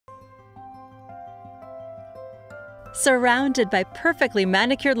Surrounded by perfectly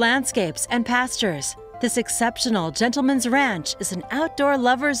manicured landscapes and pastures, this exceptional gentleman's ranch is an outdoor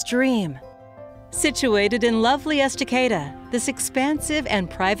lover's dream. Situated in lovely Estacada, this expansive and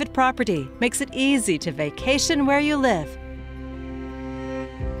private property makes it easy to vacation where you live.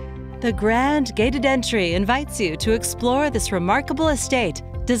 The grand gated entry invites you to explore this remarkable estate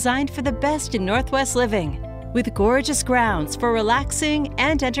designed for the best in Northwest living, with gorgeous grounds for relaxing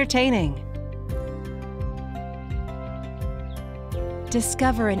and entertaining.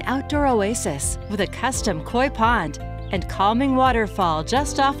 Discover an outdoor oasis with a custom koi pond and calming waterfall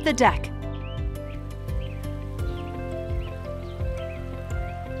just off the deck.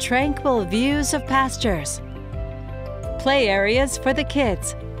 Tranquil views of pastures, play areas for the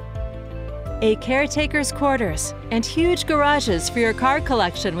kids, a caretaker's quarters, and huge garages for your car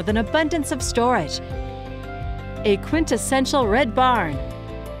collection with an abundance of storage, a quintessential red barn,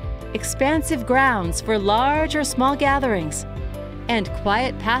 expansive grounds for large or small gatherings, and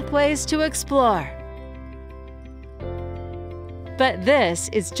quiet pathways to explore. But this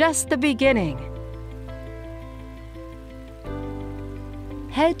is just the beginning.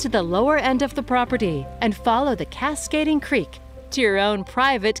 Head to the lower end of the property and follow the cascading creek to your own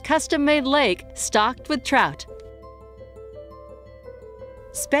private custom-made lake stocked with trout.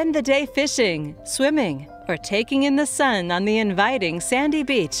 Spend the day fishing, swimming, or taking in the sun on the inviting sandy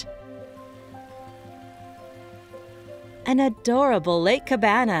beach. An adorable lake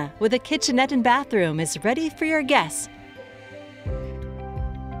cabana with a kitchenette and bathroom is ready for your guests.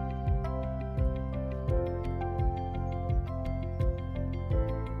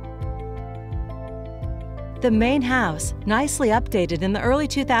 The main house, nicely updated in the early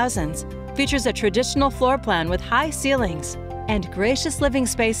 2000s, features a traditional floor plan with high ceilings and gracious living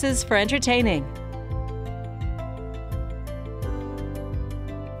spaces for entertaining.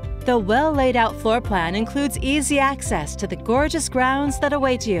 The well-laid-out floor plan includes easy access to the gorgeous grounds that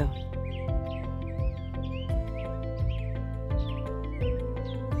await you.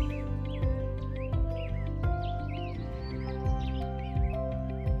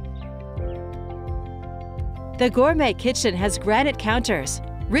 The gourmet kitchen has granite counters,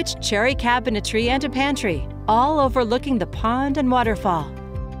 rich cherry cabinetry, and a pantry, all overlooking the pond and waterfall.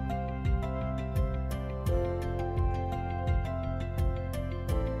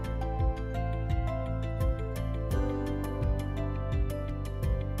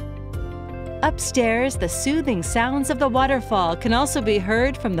 Upstairs, the soothing sounds of the waterfall can also be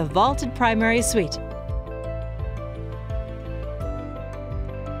heard from the vaulted primary suite.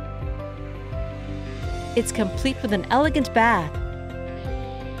 It's complete with an elegant bath,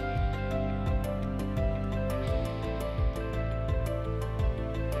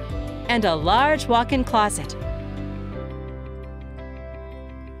 and a large walk-in closet.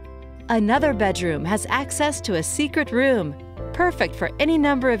 Another bedroom has access to a secret room, perfect for any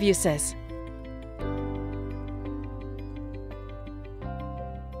number of uses.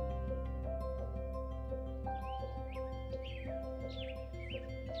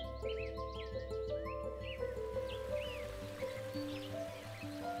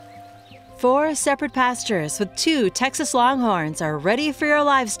 Four separate pastures with 2 Texas Longhorns are ready for your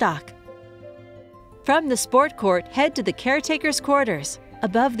livestock. From the sport court, head to the caretaker's quarters,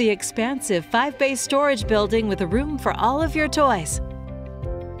 above the expansive 5-bay storage building with room for all of your toys.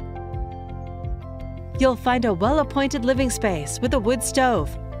 You'll find a well-appointed living space with a wood stove,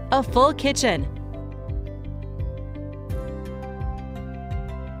 a full kitchen,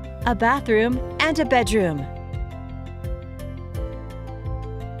 a bathroom, and a bedroom.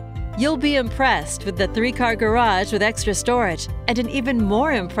 You'll be impressed with the 3-car garage with extra storage and an even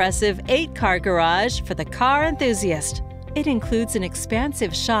more impressive 8-car garage for the car enthusiast. It includes an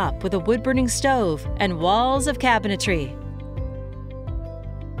expansive shop with a wood-burning stove and walls of cabinetry.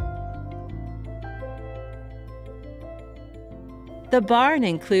 The barn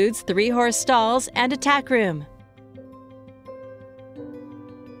includes 3-horse stalls and a tack room.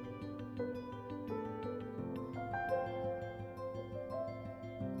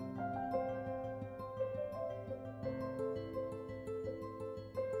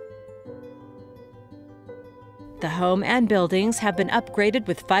 The home and buildings have been upgraded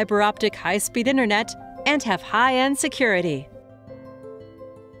with fiber optic high-speed internet and have high-end security.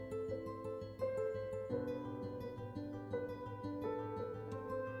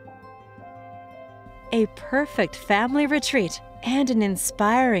 A perfect family retreat and an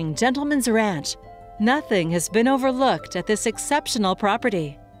inspiring gentleman's ranch. Nothing has been overlooked at this exceptional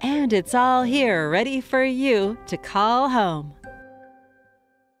property, and it's all here ready for you to call home.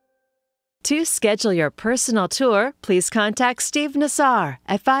 To schedule your personal tour, please contact Steve Nassar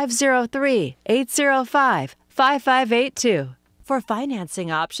at 503-805-5600. 5582. For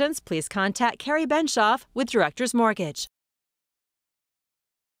financing options, please contact Carrie Benshoff with Director's Mortgage.